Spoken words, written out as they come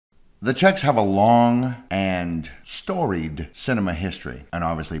The Czechs have a long and storied cinema history, and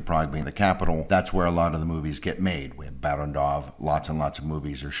obviously Prague being the capital, that's where a lot of the movies get made. We have Barrandov, lots and lots of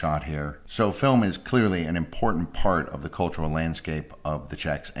movies are shot here. So film is clearly an important part of the cultural landscape of the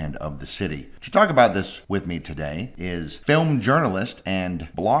Czechs and of the city. To talk about this with me today is film journalist and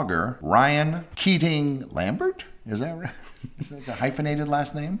blogger Ryan Keating Lambert? Is that right? Is that a hyphenated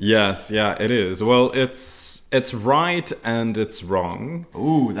last name? Yes, yeah, it is. Well, it's right and it's wrong.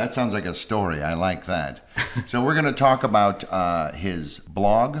 Ooh, that sounds like a story. I like that. So we're going to talk about his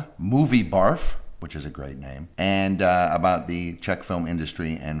blog, Movie Barf, which is a great name, and about the Czech film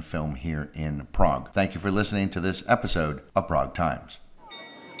industry and film here in Prague. Thank you for listening to this episode of Prague Times.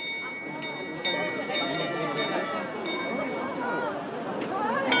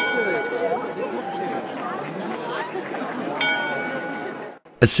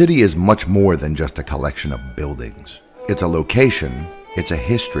 A city is much more than just a collection of buildings. It's a location, it's a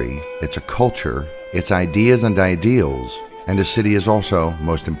history, it's a culture, it's ideas and ideals, and a city is also,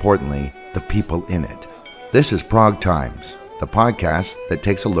 most importantly, the people in it. This is Prague Times, the podcast that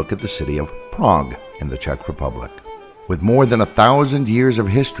takes a look at the city of Prague in the Czech Republic. With more than 1,000 years of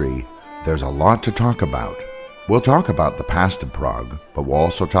history, there's a lot to talk about. We'll talk about the past of Prague, but we'll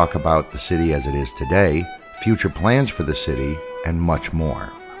also talk about the city as it is today, future plans for the city, and much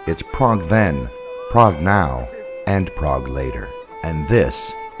more. It's Prague then, Prague now, and Prague later. And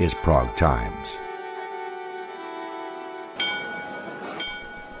this is Prague Times.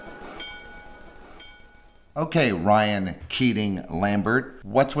 Okay, Ryan Keating Lambert,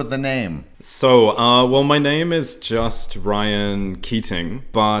 what's with the name? So, well, my name is just Ryan Keating,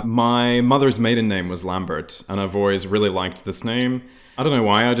 but my mother's maiden name was Lambert, and I've always really liked this name. I don't know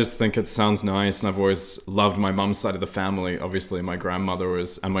why, I just think it sounds nice, and I've always loved my mum's side of the family. Obviously, my grandmother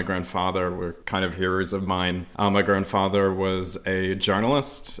and my grandfather were kind of heroes of mine. My grandfather was a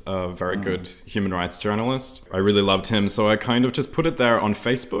journalist, a very good human rights journalist. I really loved him, so I kind of just put it there on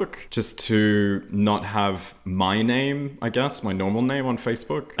Facebook, just to not have my name, I guess, my normal name on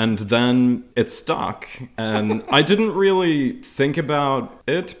Facebook. And then it stuck, and I didn't really think about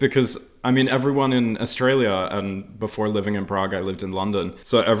it because I mean, everyone in Australia, and before living in Prague, I lived in London.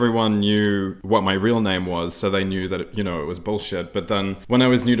 So everyone knew what my real name was, so they knew that, it was bullshit. But then when I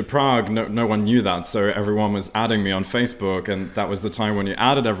was new to Prague, no one knew that. So everyone was adding me on Facebook, and that was the time when you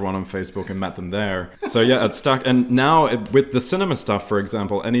added everyone on Facebook and met them there. So yeah, it stuck. And now with the cinema stuff, for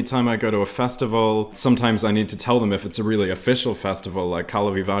example, anytime I go to a festival, sometimes I need to tell them if it's a really official festival, like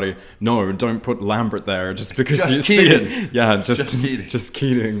Kalavivari, no, don't put Lambert there, just because you see it. Yeah, just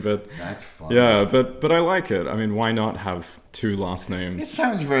Keating, but... That's fun. Yeah, but I like it. I mean, why not have two last names? It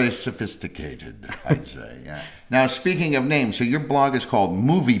sounds very sophisticated, I'd say, yeah. Now, speaking of names, so your blog is called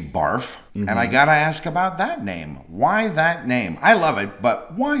Movie Barf, and I gotta ask about that name. Why that name? I love it,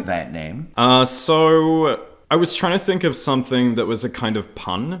 but why that name? So I was trying to think of something that was a kind of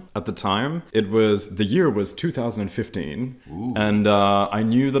pun at the time. The year was 2015, Ooh. And I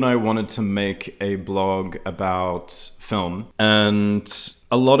knew that I wanted to make a blog about film, and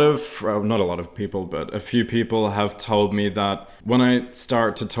not a lot of people, but a few people have told me that when I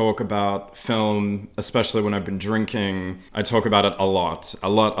start to talk about film, especially when I've been drinking, I talk about it a lot,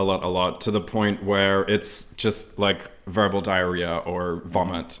 to the point where it's just like verbal diarrhea or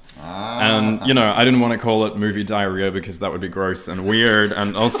vomit. And, I didn't want to call it movie diarrhea because that would be gross and weird,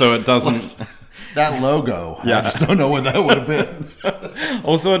 and also it doesn't... That logo, yeah. I just don't know what that would have been.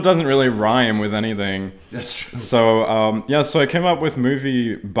 Also, it doesn't really rhyme with anything. That's true. So, so I came up with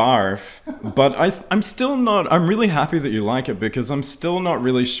Movie Barf, but I'm really happy that you like it because I'm still not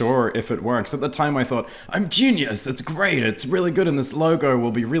really sure if it works. At the time, I thought, I'm genius, it's great, it's really good, and this logo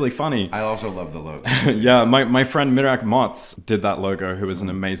will be really funny. I also love the logo. Yeah, my friend Mirak Motz did that logo, who is an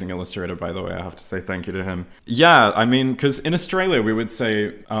amazing illustrator, by the way. I have to say thank you to him. Yeah, I mean, because in Australia, we would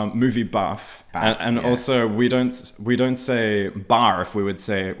say Movie Barf. And yeah. Also, we don't say barf. We wouldn't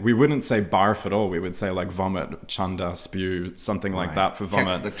say barf at all. We would say like vomit, chanda, spew, something like that for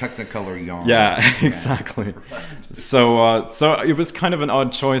vomit. The Technicolor yawn. Yeah, exactly. Right. So it was kind of an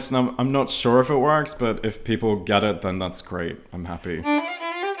odd choice, and I'm not sure if it works, but if people get it, then that's great. I'm happy.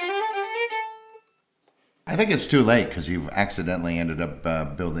 I think it's too late because you've accidentally ended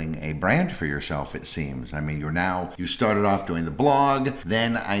up building a brand for yourself, it seems. I mean, you started off doing the blog,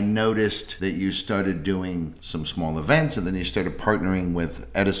 then I noticed that you started doing some small events, and then you started partnering with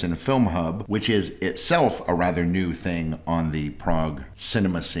Edison Filmhub, which is itself a rather new thing on the Prague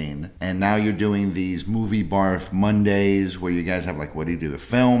cinema scene. And now you're doing these Movie Barf Mondays where you guys have, like, what do you do, a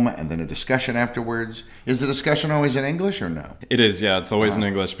film and then a discussion afterwards? Is the discussion always in English or no? It is, yeah. It's always in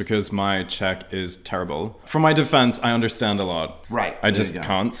English because my Czech is terrible. surreal. For my defense, I understand a lot. Right. I just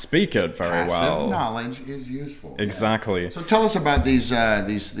can't speak it very well. Passive knowledge is useful. Exactly. Yeah. So tell us about these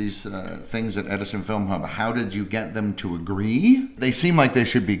things at Edison Filmhub. How did you get them to agree? They seem like they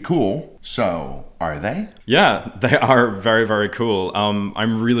should be cool. So are they? Yeah, they are very, very cool.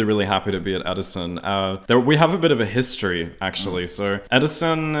 I'm really, really happy to be at Edison. We have a bit of a history, actually. So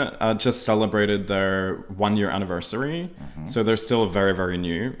Edison just celebrated their 1-year anniversary. So they're still very, very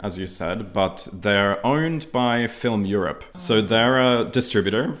new, as you said, but they're owned by Film Europe. So they're a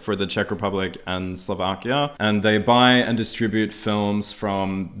distributor for the Czech Republic and Slovakia, and they buy and distribute films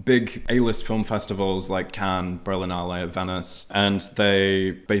from big A-list film festivals like Cannes, Berlinale, Venice, and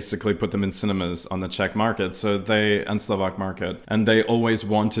they basically put them in cinemas on the Czech market, and Slovak market, and they always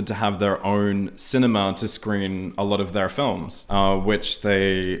wanted to have their own cinema to screen a lot of their films, which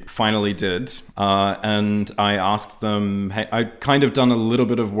they finally did. And I asked them, hey, I'd kind of done a little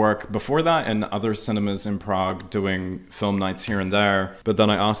bit of work before that in other cinemas in Prague, doing film nights here and there, but then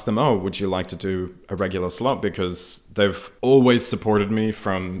I asked them, oh, would you like to do a regular slot? Because they've always supported me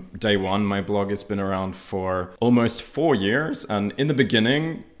from day one. My blog has been around for almost 4 years, and in the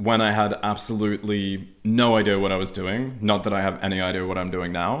beginning, when I had absolutely no idea what I was doing, not that I have any idea what I'm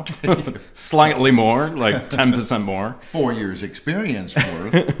doing now, slightly more, like 10% more. 4 years experience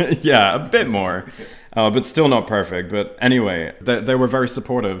worth. Yeah, a bit more. But still not perfect. But anyway, they were very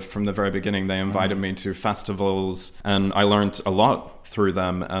supportive from the very beginning. They invited me to festivals, and I learned a lot through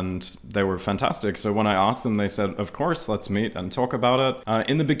them, and they were fantastic. So when I asked them, they said, of course, let's meet and talk about it.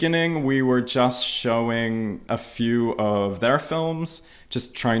 In the beginning, we were just showing a few of their films,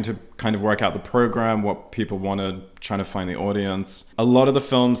 just trying to kind of work out the program, what people wanted, trying to find the audience. A lot of the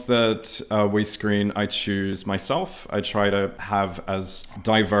films that we screen, I choose myself. I try to have as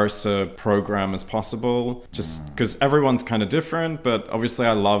diverse a program as possible, just because everyone's kind of different, but obviously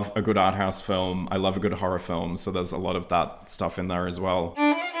I love a good art house film. I love a good horror film, so there's a lot of that stuff in there as well.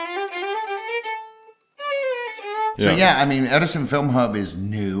 So yeah, I mean, Edison Filmhub is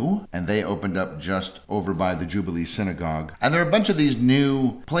new, and they opened up just over by the Jubilee Synagogue. And there are a bunch of these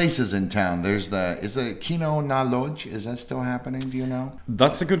new places in town. Is the Kino na Lodge, is that still happening? Do you know?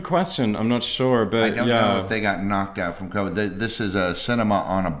 That's a good question. I'm not sure, but I don't know if they got knocked out from COVID. This is a cinema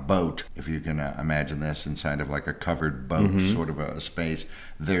on a boat, if you can imagine this, inside of like a covered boat, sort of a space.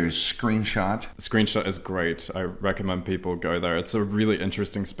 There's Screenshot. Screenshot is great. I recommend people go there. It's a really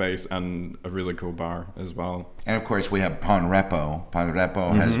interesting space and a really cool bar as well. And of course, we have Pan Repo. Pan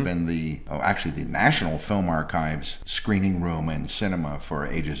Repo has been the National Film Archives screening room and cinema for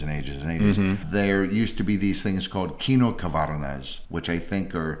ages and ages and ages. There used to be these things called Kino Kavárnas, which I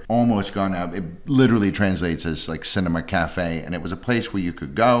think are almost gone out. It literally translates as like cinema cafe, and it was a place where you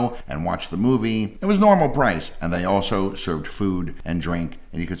could go and watch the movie. It was normal price, and they also served food and drink,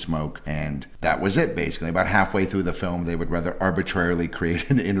 and you could smoke, and that was it basically. About halfway through the film, they would rather arbitrarily create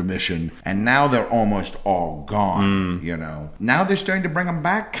an intermission, and now they're almost all gone, you know. Now they're starting to bring them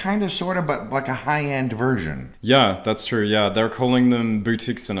back, kind of, sort of, but like a high-end version. Yeah, that's true, yeah. They're calling them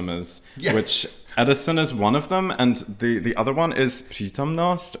boutique cinemas, which Edison is one of them, and the other one is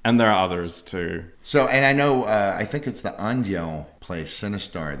Přítomnost, and there are others too. So, and I know, I think it's the Anděl place,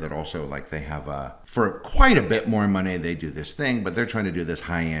 Sinistar, that also, like, they have for quite a bit more money, they do this thing, but they're trying to do this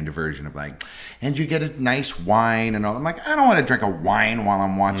high-end version of like, and you get a nice wine and all. I'm like, I don't want to drink a wine while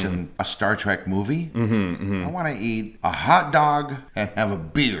I'm watching a Star Trek movie. I want to eat a hot dog and have a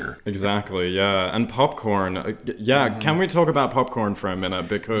beer. Exactly, yeah. And popcorn. Can we talk about popcorn for a minute?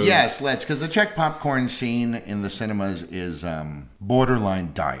 Because yes, let's, because the Czech popcorn scene in the cinemas is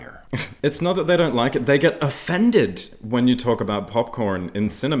borderline dire. It's not that they don't like it. They get offended when you talk about popcorn in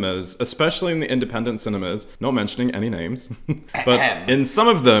cinemas, especially in the independent cinemas, not mentioning any names. But in some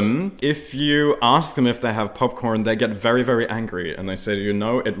of them, if you ask them if they have popcorn, they get very, very angry. And they say, you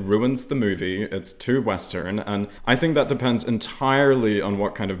know, it ruins the movie. It's too Western. And I think that depends entirely on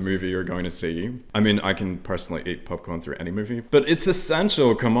what kind of movie you're going to see. I mean, I can personally eat popcorn through any movie, but it's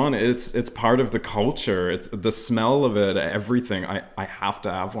essential. Come on, it's part of the culture. It's the smell of it, everything. I have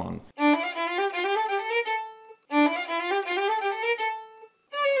to have one.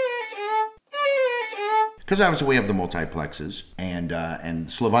 Because obviously we have the multiplexes and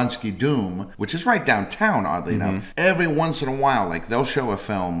Slovanský dům, which is right downtown, oddly enough. Every once in a while, like, they'll show a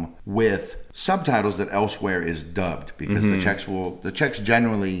film with subtitles that elsewhere is dubbed, because the Czechs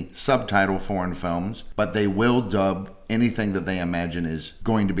generally subtitle foreign films, but they will dub anything that they imagine is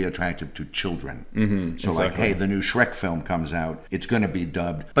going to be attractive to children. So like, hey, the new Shrek film comes out, it's going to be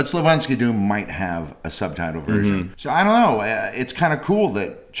dubbed, but Slovanský dům might have a subtitle version. So I don't know, it's kind of cool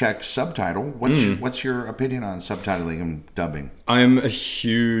that Czech subtitle. What's your opinion on subtitling and dubbing? I'm a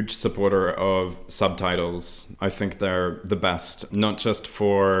huge supporter of subtitles. I think they're the best, not just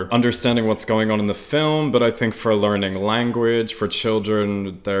for understanding what's going on in the film, but I think for learning language, for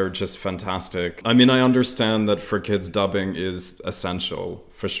children, they're just fantastic. I mean, I understand that for kids, dubbing is essential.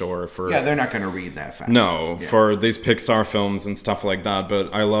 For sure. Yeah, they're not going to read that fast. No, for these Pixar films and stuff like that.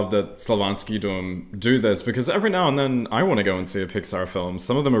 But I love that Slovenský dom do this because every now and then I want to go and see a Pixar film.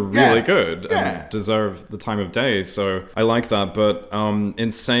 Some of them are really good and deserve the time of day. So I like that. But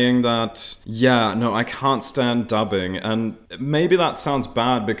in saying that, no, I can't stand dubbing. And maybe that sounds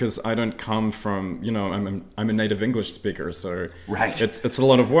bad because I don't come from, you know, I'm a native English speaker. So it's a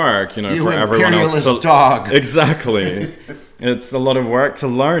lot of work, you know, for everyone else to... dog. Exactly. It's a lot of work to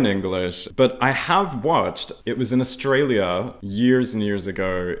learn English, but I have watched, it was in Australia years and years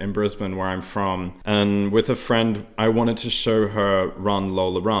ago in Brisbane where I'm from, and with a friend I wanted to show her Run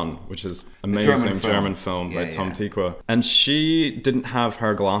Lola Run, which is amazing German film by Tom Tykwer, and she didn't have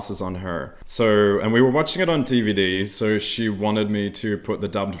her glasses on her, and we were watching it on DVD, so she wanted me to put the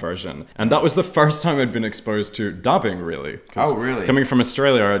dubbed version, and that was the first time I'd been exposed to dubbing, really. Oh, really? Coming from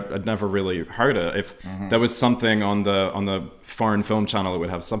Australia, I'd never really heard it. If there was something on the foreign film channel that would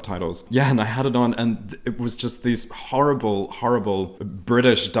have subtitles. Yeah, and I had it on and it was just these horrible, horrible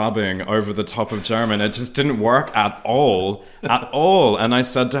British dubbing over the top of German. It just didn't work at all. And I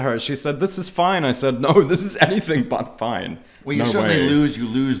said to her, she said, "This is fine." I said, "No, this is anything but fine." Well, you certainly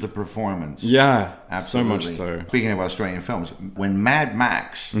lose the performance. Yeah, absolutely. So much so. Speaking of Australian films, when Mad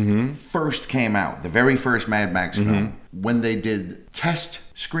Max first came out, the very first Mad Max film, when they did test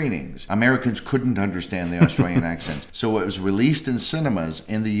screenings, Americans couldn't understand the Australian accents. So it was released in cinemas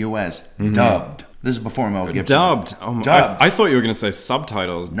in the US, dubbed. This is before Mel Gibson. Dubbed. I thought you were going to say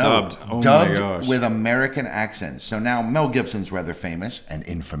subtitles. No, dubbed. Oh dubbed my gosh. with American accents. So now Mel Gibson's rather famous and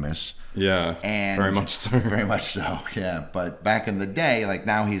infamous. Yeah, and very much so. Very much so, yeah. But back in the day, like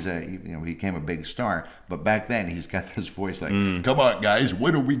now he became a big star. But back then he's got this voice like, "Come on, guys,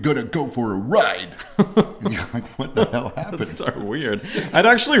 when are we gonna go for a ride?" And you're like, what the hell happened? That's so weird. I'd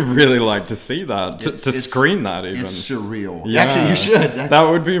actually really like to see that, to screen that even. It's surreal. Yeah. Actually, you should. That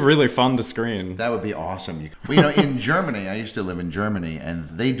would be really fun to screen. That would be awesome. Well, you know, in Germany, I used to live in Germany, and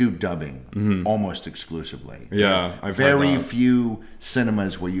they do dubbing almost exclusively. Yeah, I've very heard that. few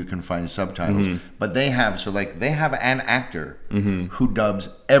cinemas where you can find subtitles, but they have an actor who dubs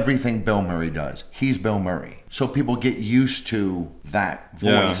everything Bill Murray does. He's Bill Murray, so people get used to that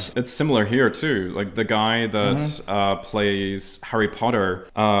voice. Yeah, it's similar here too. Like the guy that plays Harry Potter,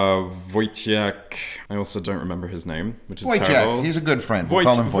 Wojciech. I also don't remember his name, which is terrible. He's a good friend. We'll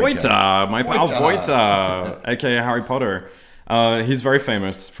call him Wojciech. Wojta, my pal Wojta, aka Harry Potter. He's very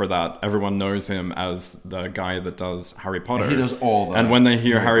famous for that. Everyone knows him as the guy that does Harry Potter. And he does all that. And when they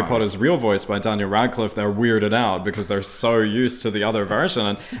hear Harry Potter's real voice by Daniel Radcliffe, they're weirded out because they're so used to the other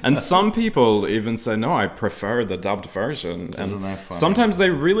version. And some people even say, "No, I prefer the dubbed version." And isn't that funny? Sometimes they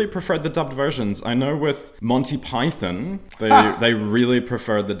really prefer the dubbed versions. I know with Monty Python, they really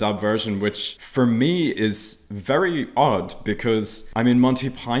prefer the dubbed version, which for me is very odd because, I mean, Monty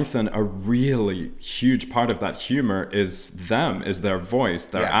Python, a really huge part of that humor is their voice,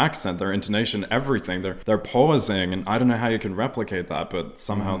 their accent, their intonation, everything. They're pausing, and I don't know how you can replicate that, but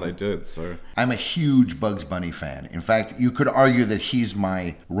somehow they did. So I'm a huge Bugs Bunny fan. In fact, you could argue that he's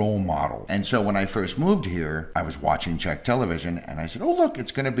my role model. And so when I first moved here, I was watching Czech television, and I said, "Oh, look,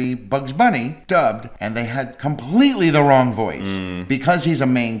 it's going to be Bugs Bunny dubbed," and they had completely the wrong voice because he's a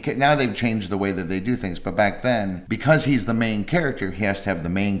main. Now they've changed the way that they do things, but back then, because he's the main character, he has to have the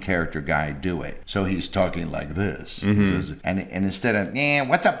main character guy do it. So he's talking like this. And instead of,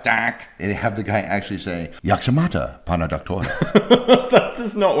 "What's up, Doc?" they have the guy actually say, "Yaxamata, pana doctora." That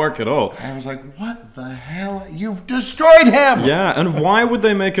does not work at all. I was like, what the hell? You've destroyed him! Yeah, and why would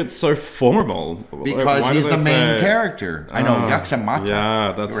they make it so formal? Because he's the main character. I know, Yaxamata.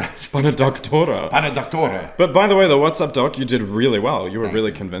 Yeah, that's pana doctora. Pana doctora. But by the way, the What's Up, Doc, you did really well. You were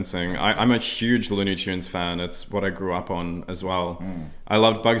really convincing. I'm a huge Looney Tunes fan. It's what I grew up on as well. I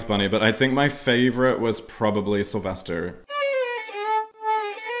loved Bugs Bunny, but I think my favorite was probably Sylvester.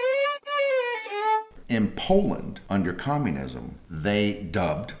 In Poland, under communism, they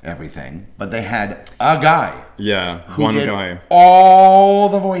dubbed everything, but they had a guy. Yeah, who one did guy. All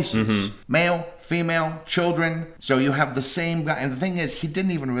the voices. Male, female, children. So you have the same guy. And the thing is, he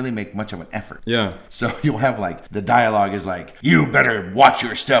didn't even really make much of an effort. Yeah. So you'll have like, the dialogue is like, "You better watch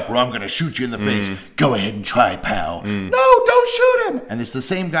your step or I'm going to shoot you in the face. Go ahead and try, pal." "No, don't don't shoot him. And it's the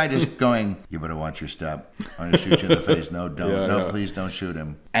same guy just going, you better watch your step. I'm going to shoot you in the face. No, don't. Please don't shoot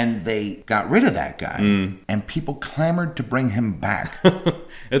him. And they got rid of that guy. And people clamored to bring him back.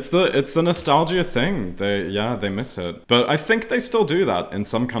 It's the nostalgia thing. They miss it. But I think they still do that in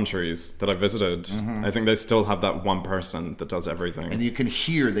some countries that I visited. I think they still have that one person that does everything. And you can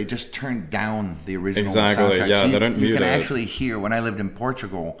hear they just turned down the original Exactly, soundtrack. yeah, So they don't mute you can it. actually hear, when I lived in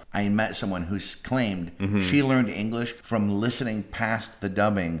Portugal, I met someone who claimed she learned English from listening past the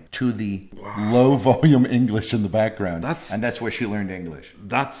dubbing to the low volume English in the background. And that's where she learned English.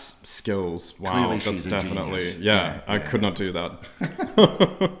 That's skills. Wow, Clearly that's she's a definitely genius. yeah, I could not do that.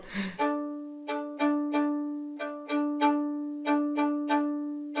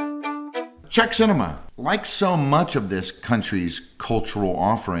 Czech cinema, like so much of this country's cultural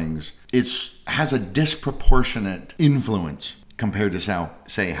offerings, has a disproportionate influence compared to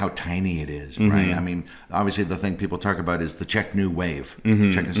how tiny it is, right? I mean, obviously the thing people talk about is the Czech New Wave,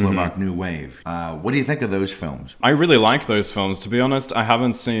 Czechoslovak New Wave. What do you think of those films? I really like those films. To be honest, I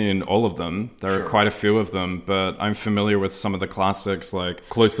haven't seen all of them. There are quite a few of them, but I'm familiar with some of the classics like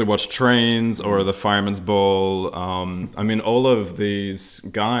Closely Watched Trains or The Fireman's Ball. I mean, all of these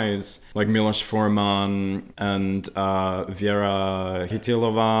guys like Miloš Forman and Věra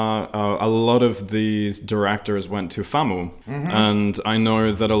Chytilová, a lot of these directors went to FAMU. And I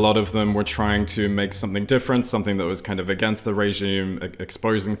know that a lot of them were trying to make something different, something that was kind of against the regime,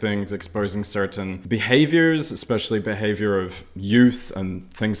 exposing things, exposing certain behaviors, especially behavior of youth and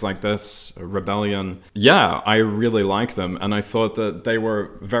things like this, rebellion. Yeah, I really like them. And I thought that they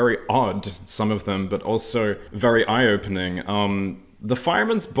were very odd, some of them, but also very eye-opening. The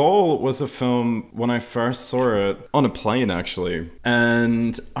Fireman's Ball was a film when I first saw it on a plane, actually,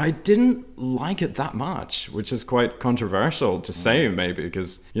 and I didn't like it that much, which is quite controversial to say, maybe,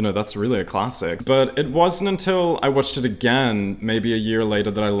 because, you know, that's really a classic. But it wasn't until I watched it again, maybe a year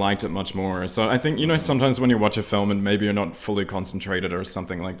later, that I liked it much more. So I think, you know, sometimes when you watch a film and maybe you're not fully concentrated or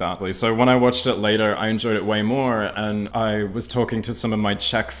something like that. So when I watched it later, I enjoyed it way more, and I was talking to some of my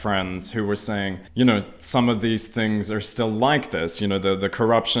Czech friends who were saying, you know, some of these things are still like this, you know, the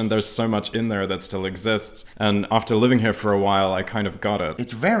corruption, there's so much in there that still exists. And after living here for a while, I kind of got it.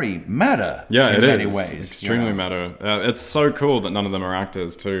 It's very meta in many ways. Extremely meta. It's so cool that none of them are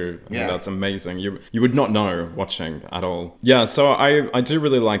actors too. I mean, that's amazing. You would not know watching at all. Yeah, so I do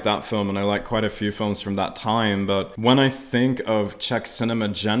really like that film, and I like quite a few films from that time. But when I think of Czech cinema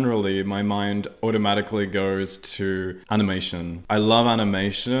generally, my mind automatically goes to animation. I love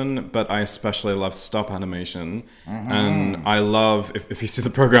animation, but I especially love stop animation. And I love, if you see the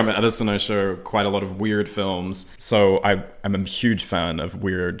program at Edison, I show quite a lot of weird films. So I'm a huge fan of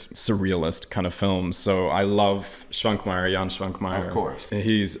weird, surrealist kind of films. So I love Švankmajer, Jan Švankmajer. Of course.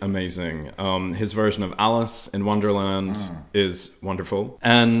 He's amazing. His version of Alice in Wonderland is wonderful.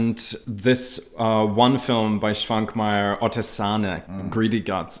 And this one film by Švankmajer, Otesánek, Greedy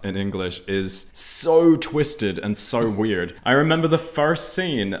Guts in English, is so twisted and so weird. I remember the first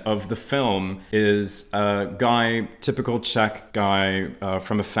scene of the film is a guy, typical Czech guy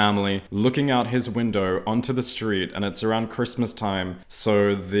from a family, looking out his window onto the street, and it's around Christmas time,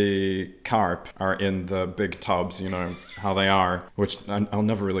 so the carp are in the big tubs, you know how they are, which I'll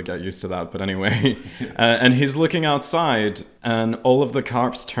never really get used to that, but anyway. And he's looking outside, and all of the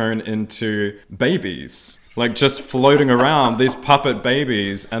carps turn into babies. Like just floating around, these puppet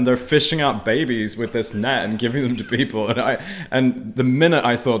babies, and they're fishing out babies with this net and giving them to people. And the minute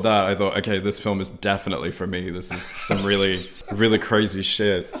I thought that, I thought, okay, this film is definitely for me. This is some really, really crazy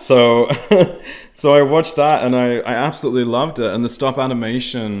shit. So I watched that, and I absolutely loved it. And the stop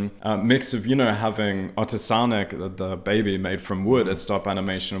animation mix of, you know, having Otesánek, the baby made from wood, as stop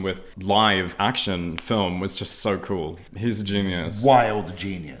animation with live action film was just so cool. He's a genius. Wild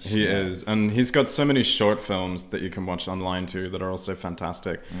genius. He is. And he's got so many short films that you can watch online too that are also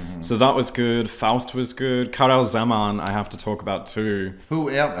fantastic. So that was good. Faust was good. Karel Zeman I have to talk about too.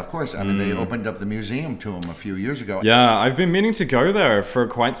 Who, yeah, of course. I mean, they opened up the museum to him a few years ago. Yeah, I've been meaning to go there for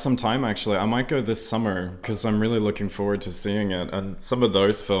quite some time, actually. I might go this summer because I'm really looking forward to seeing it. And some of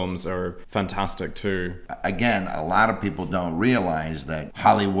those films are fantastic too. Again, a lot of people don't realize that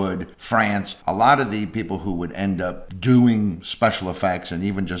Hollywood, France, a lot of the people who would end up doing special effects and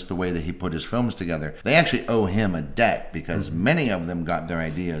even just the way that he put his films together, they actually actually owe him a debt because many of them got their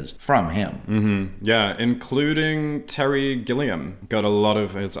ideas from him. Yeah, including Terry Gilliam got a lot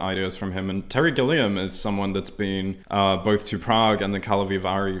of his ideas from him. And Terry Gilliam is someone that's been both to Prague and the Karlovy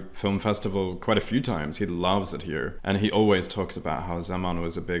Vary Film Festival quite a few times. He loves it here. And he always talks about how Zeman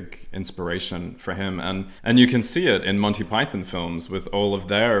was a big inspiration for him. And you can see it in Monty Python films with all of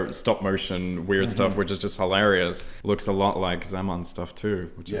their stop motion weird stuff, which is just hilarious. Looks a lot like Zeman stuff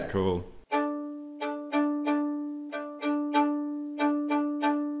too, which is cool.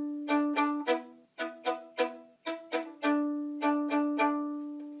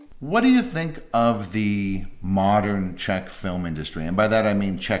 What do you think of the modern Czech film industry? And by that I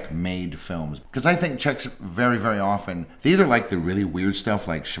mean Czech-made films. Because I think Czechs very, very often, they either like the really weird stuff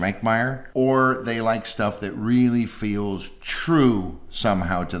like Švankmajer, or they like stuff that really feels true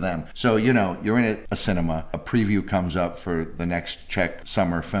somehow to them. So, you know, you're in a cinema, a preview comes up for the next Czech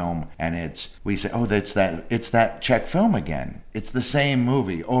summer film, and we say, oh, it's that Czech film again. It's the same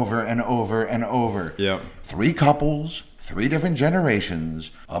movie over and over and over. Yeah. 3 couples, 3 different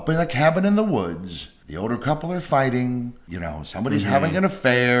generations, up in a cabin in the woods. The older couple are fighting, you know, somebody's having an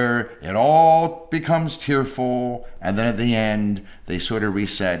affair. It all becomes tearful. And then at the end, they sort of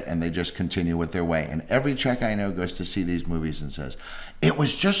reset and they just continue with their way. And every Czech I know goes to see these movies and says, it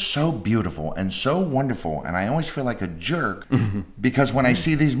was just so beautiful and so wonderful. And I always feel like a jerk because when I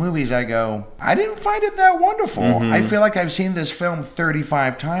see these movies, I go, I didn't find it that wonderful. I feel like I've seen this film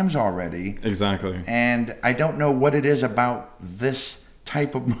 35 times already. Exactly. And I don't know what it is about this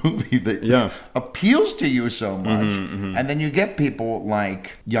type of movie that appeals to you so much. And then you get people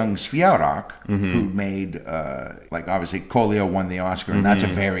like Jan Švankmajer, who made, like obviously Kolio won the Oscar, and that's a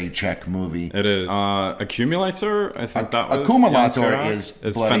very Czech movie. It is. Accumulator, I think that was. Accumulator is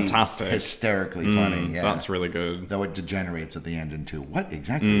fantastic. Hysterically funny. Yeah. That's really good. Though it degenerates at the end into what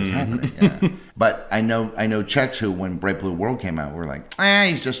exactly is happening. Yeah. But I know Czechs who, when Bright Blue World came out, were like,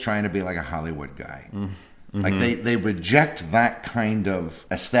 he's just trying to be like a Hollywood guy. Like they reject that kind of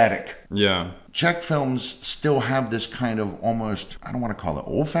aesthetic. Yeah. Czech films still have this kind of almost, I don't want to call it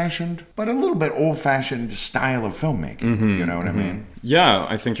old-fashioned, but a little bit old-fashioned style of filmmaking. You know what I mean? Yeah,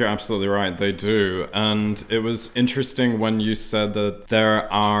 I think you're absolutely right. They do. And it was interesting when you said that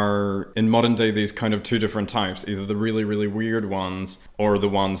there are, in modern day, these kind of 2 different types, either the really, really weird ones or the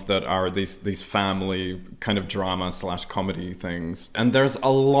ones that are these family kind of drama / comedy things. And there's a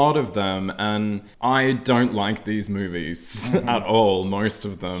lot of them, and I don't like these movies at all, most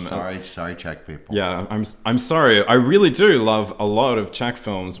of them. Sorry, Czech people. Yeah, I'm sorry. I really do love a lot of Czech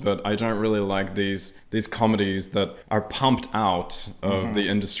films, but I don't really like these comedies that are pumped out of the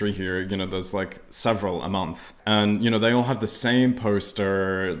industry here. You know, there's like several a month, and you know they all have the same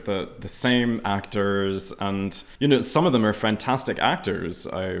poster, the same actors, and you know some of them are fantastic actors.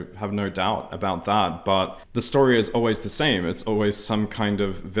 I have no doubt about that, but the story is always the same. It's always some kind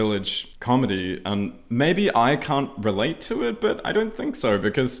of village comedy, and maybe I can't relate to it, but I don't think so,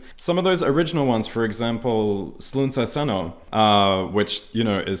 because some of those original ones, for example, Slunce Seno, which, you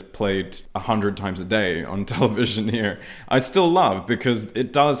know, is played 100 times a day on television here, I still love, because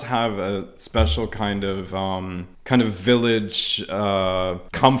it does have a special kind of village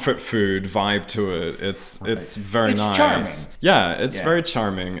comfort food vibe to it. It's very nice. Charming. Yeah, it's very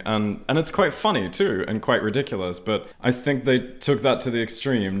charming, and it's quite funny too, and quite ridiculous. But I think they took that to the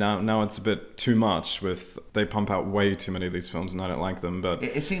extreme. Now it's a bit too much. They pump out way too many of these films, and I don't like them. But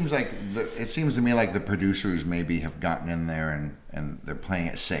it seems to me like the producers maybe have gotten in there and they're playing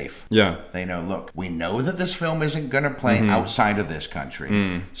it safe. Yeah. They know, look, we know that this film isn't going to play outside of this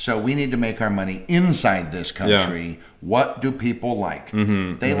country. So we need to make our money inside this country. Yeah. What do people like?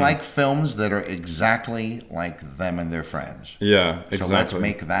 They like films that are exactly like them and their friends. Yeah, exactly. So let's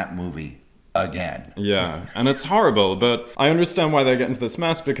make that movie again. Yeah, and it's horrible, but I understand why they get into this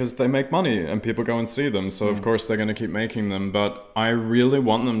mess, because they make money and people go and see them, so of course they're going to keep making them. But I really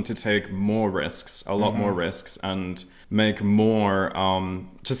want them to take more risks, a lot more risks, and make more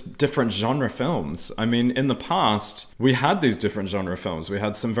just different genre films. I mean, in the past, we had these different genre films. We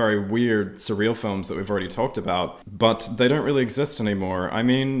had some very weird, surreal films that we've already talked about, but they don't really exist anymore. I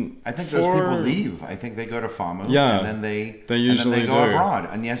mean, I think those people leave. I think they go to FAMU, and then they usually go abroad.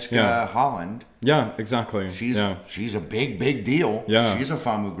 Agnieszka Holland. Yeah, exactly. She's a big deal. Yeah. She's a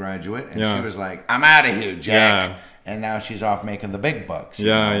FAMU graduate, and she was like, I'm out of here, Jack. Yeah. And now she's off making the big bucks.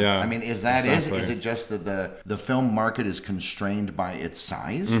 Yeah, know? yeah. I mean, is it just that the film market is constrained by its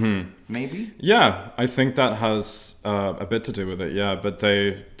size? Maybe? Yeah, I think that has a bit to do with it, yeah. But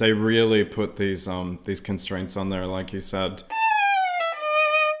they really put these constraints on there, like you said.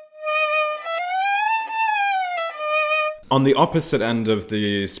 on the opposite end of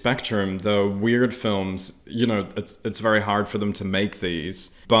the spectrum, the weird films, you know, it's very hard for them to make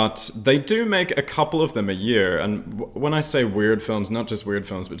these. But they do make a couple of them a year. And when I say weird films, not just weird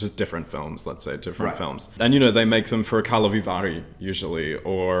films, but just different films, let's say, different films. And, you know, they make them for Karlovy usually,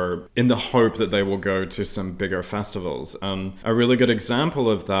 or in the hope that they will go to some bigger festivals. And a really good example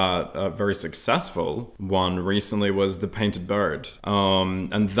of that, very successful one recently, was The Painted Bird.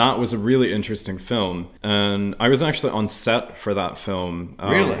 And that was a really interesting film. And I was actually on set for that film.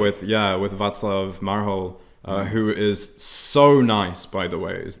 Really? With Václav Marhol. Who is so nice, by the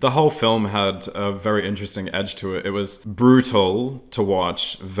way. The whole film had a very interesting edge to it. It was brutal to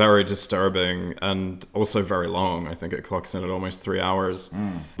watch, very disturbing, and also very long. I think it clocks in at almost 3 hours,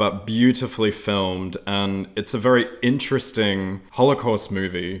 but beautifully filmed. And it's a very interesting Holocaust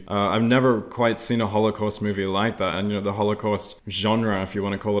movie. I've never quite seen a Holocaust movie like that. And, you know, the Holocaust genre, if you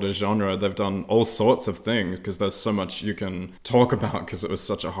want to call it a genre, they've done all sorts of things because there's so much you can talk about because it was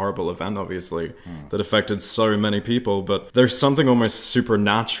such a horrible event, obviously, that affected so many people. But there's something almost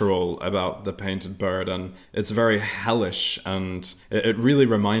supernatural about The Painted Bird, and it's very hellish, and it really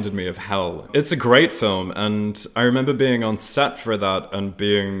reminded me of hell. It's a great film, and I remember being on set for that and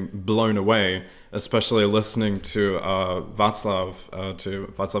being blown away, especially listening to Václav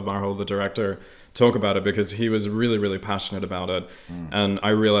Marhol, the director, talk about it, because he was really, really passionate about it. And I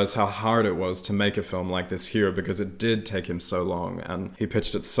realized how hard it was to make a film like this here, because it did take him so long, and he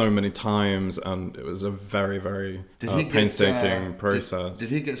pitched it so many times, and it was a very, very painstaking process. Did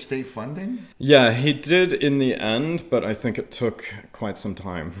he get state funding? Yeah, he did in the end, but I think it took quite some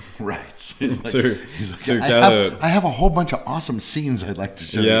time. Right. to get it. I have a whole bunch of awesome scenes I'd like to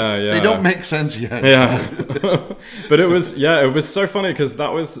show you. Yeah. They don't make sense yet. Yeah. But it was so funny, because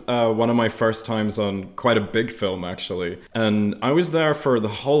that was one of my first times on quite a big film, actually. And I was there for the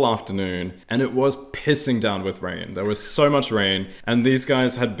whole afternoon, and it was pissing down with rain. There was so much rain, and these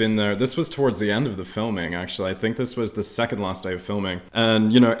guys had been there. This was towards the end of the filming, actually. I think this was the second last day of filming.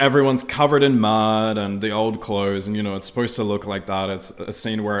 And, you know, everyone's covered in mud and the old clothes, and, you know, it's supposed to look like that. It's a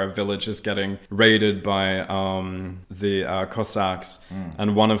scene where a village is getting raided by the Cossacks.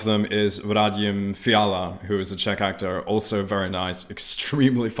 And one of them is Radim Fiala, who is a Czech actor, also very nice,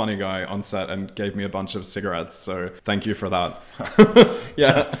 extremely funny guy on set, and gave me a bunch of cigarettes, so thank you for that.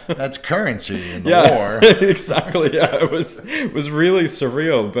 Yeah, that's currency in the war. Exactly. Yeah, it was really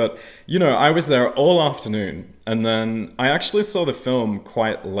surreal. But, you know, I was there all afternoon, and then I actually saw the film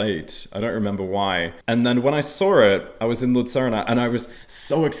quite late. I don't remember why. And then when I saw it, I was in Lucerna, and I was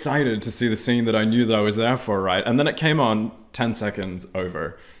so excited to see the scene that I knew that I was there for, right? And then it came on 10 seconds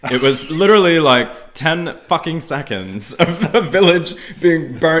over. It was literally like 10 fucking seconds of a village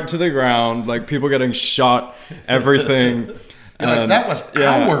being burnt to the ground, like people getting shot, everything. And that was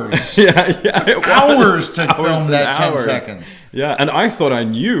hours. It hours to film that 10 seconds. Yeah, and I thought I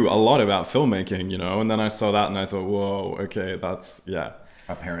knew a lot about filmmaking, you know, and then I saw that and I thought, whoa, okay, that's, yeah.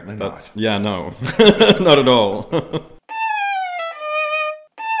 Apparently not. Yeah, no, not at all.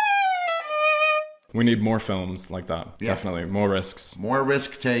 We need more films like that. Yeah. Definitely. More risks. More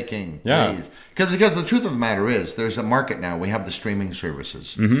risk-taking. Yeah. Please. Because the truth of the matter is, there's a market now. We have the streaming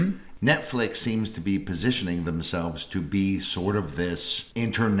services. Netflix seems to be positioning themselves to be sort of this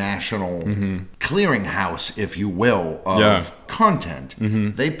international clearinghouse, if you will, of content.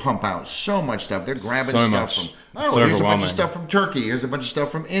 They pump out so much stuff. They're grabbing stuff from... Oh, here's a bunch of stuff from Turkey. Here's a bunch of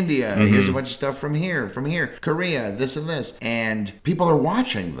stuff from India. Here's a bunch of stuff from here, Korea, this and this. And people are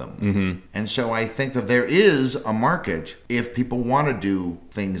watching them. And so I think that there is a market if people want to do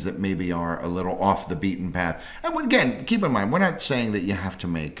things that maybe are a little off the beaten path. And again, keep in mind, we're not saying that you have to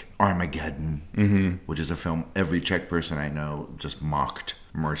make Armageddon, which is a film every Czech person I know just mocked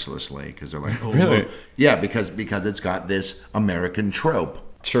mercilessly because they're like, oh, really? Yeah, because it's got this American trope.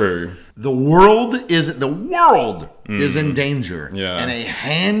 True. The world is in danger, and a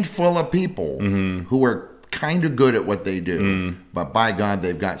handful of people who are kind of good at what they do, but by God,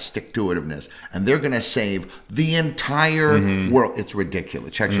 they've got stick-to-itiveness, and they're going to save the entire world. It's ridiculous.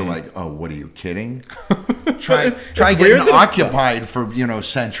 Czechs are like, "Oh, what are you kidding? Try getting occupied for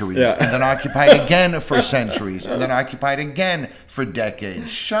centuries, and then occupied again for centuries, and then occupied again for decades.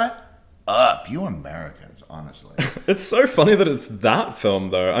 Shut up, you Americans." Honestly, it's so funny that it's that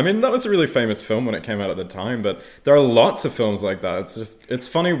film, though. I mean, that was a really famous film when it came out at the time, but there are lots of films like that. It's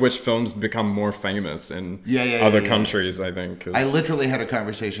funny which films become more famous in other countries, I think. I literally had a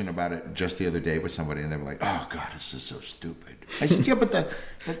conversation about it just the other day with somebody, and they were like, "Oh God, this is so stupid." I said, "Yeah, but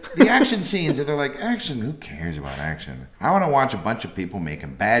the action scenes," and they're like, "Action? Who cares about action? I want to watch a bunch of people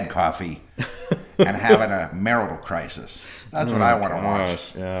making bad coffee." and having a marital crisis. That's what I want to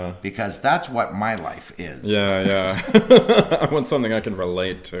watch. Yeah. Because that's what my life is. Yeah. I want something I can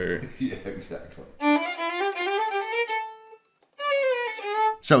relate to. Yeah, exactly.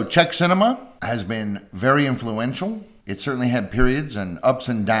 So Czech cinema has been very influential. It certainly had periods and ups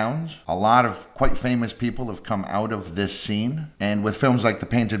and downs. A lot of quite famous people have come out of this scene. And with films like The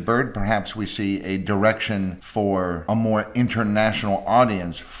Painted Bird, perhaps we see a direction for a more international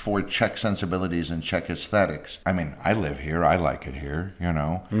audience for Czech sensibilities and Czech aesthetics. I mean, I live here. I like it here, you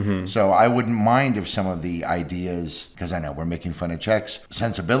know. Mm-hmm. So I wouldn't mind if some of the ideas, because I know we're making fun of Czechs'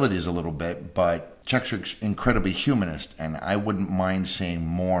 sensibilities a little bit, but Czechs are incredibly humanist, and I wouldn't mind seeing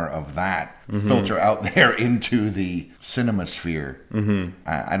more of that filter out there into the cinema sphere.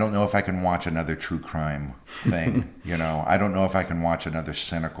 I don't know if I can watch another true crime thing, you know. I don't know if I can watch another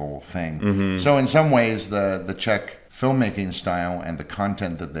cynical thing. So in some ways, the Czech filmmaking style and the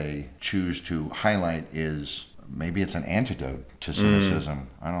content that they choose to highlight is... maybe it's an antidote to cynicism.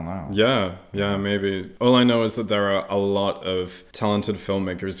 I don't know. Yeah, maybe. All I know is that there are a lot of talented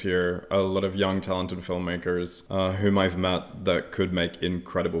filmmakers here, a lot of young talented filmmakers whom I've met that could make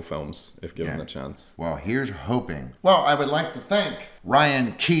incredible films if given a chance. Well, here's hoping. Well, I would like to thank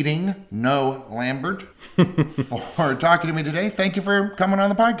Ryan Keating, no Lambert, for talking to me today. Thank you for coming on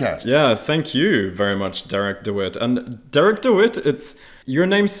the podcast. Yeah, thank you very much, Derek DeWitt. And Derek DeWitt, your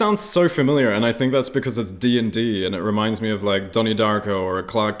name sounds so familiar, and I think that's because it's D&D, and it reminds me of like Donnie Darko or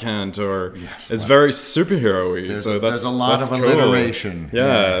Clark Kent, or it's very superhero-y. There's a lot of alliteration. Cool.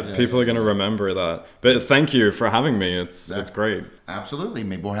 Yeah, people are going to remember that. But thank you for having me. It's great. Absolutely.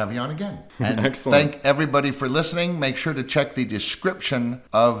 Maybe we'll have you on again. And excellent. Thank everybody for listening. Make sure to check the description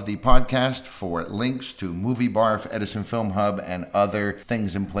of the podcast for links to Movie Barf, Edison Filmhub, and other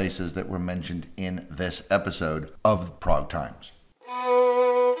things and places that were mentioned in this episode of Prague Times.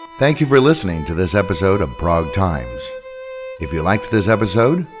 Thank you for listening to this episode of Prague Times. If you liked this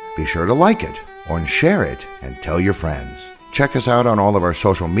episode, be sure to like it or share it and tell your friends. Check us out on all of our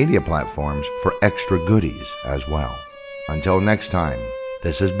social media platforms for extra goodies as well. Until next time,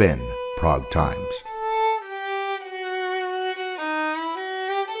 this has been Prague Times.